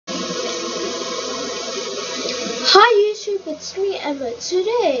YouTube, it's me Emma.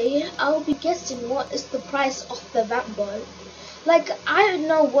 Today I'll be guessing what is the price of the Vamp bow. Like, I don't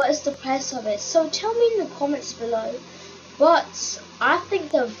know what is the price of it, so tell me in the comments below. But I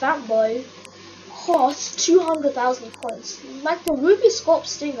think the Vamp bow costs 200,000 coins. Like the Ruby Scorp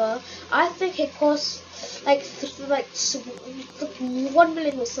Stinger, I think it costs like 1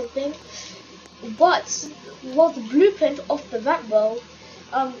 million or something. But the blueprint of the Vamp bow,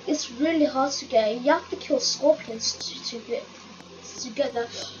 it's really hard to get. You have to kill scorpions to get that.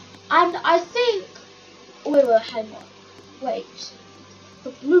 And I think hang on, wait. The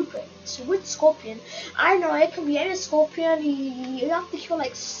blueprint with scorpion, I know it can be any scorpion. You have to kill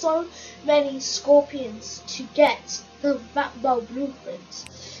like so many scorpions to get the Vamp bow blueprint.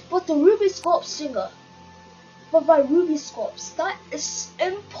 But the Ruby Scorp Stinger, but by Ruby Scorps, that is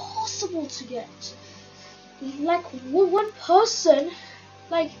impossible to get. Like one person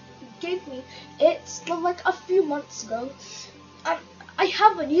gave me it like a few months ago, and I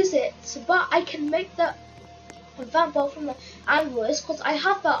haven't used it, but I can make the Vamp bow from the anvil. It's because I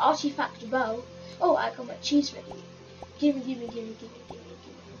have the artifact bow. Oh, I got my cheese ready. Give me.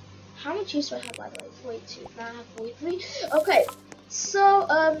 How many cheese do I have, by the way? 42. Now I have 43. Okay, so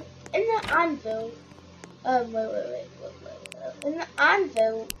in the anvil, wait. In the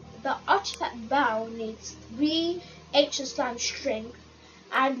anvil, the artifact bow needs 3 ancient slime string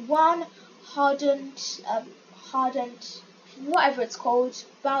and 1 hardened whatever it's called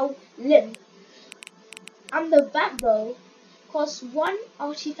bow limb. And the Vamp bow costs 1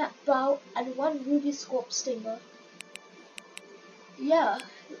 artifact bow and 1 Ruby Scorp Stinger. Yeah.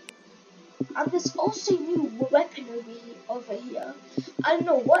 And there's also a new weapon over here. I don't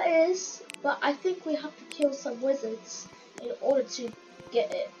know what it is, but I think we have to kill some wizards in order to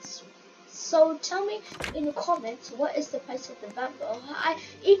get it. So tell me in the comments what is the price of the Vamp bow. I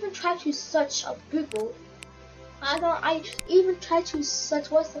even tried to search up Google. I even tried to search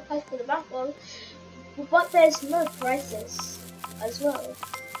what's the price for the Vamp bow, but there's no prices as well.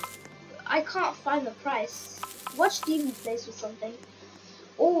 I can't find the price. Watch TV Plays or something.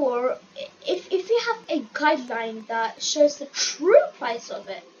 Or if you have a guideline that shows the true price of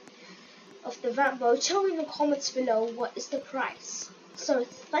it, of the Vamp bow, tell me in the comments below what is the price. So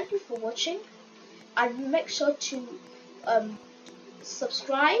thank you for watching, and make sure to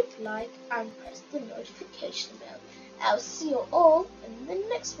subscribe, like, and press the notification bell. I'll see you all in the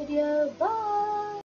next video. Bye.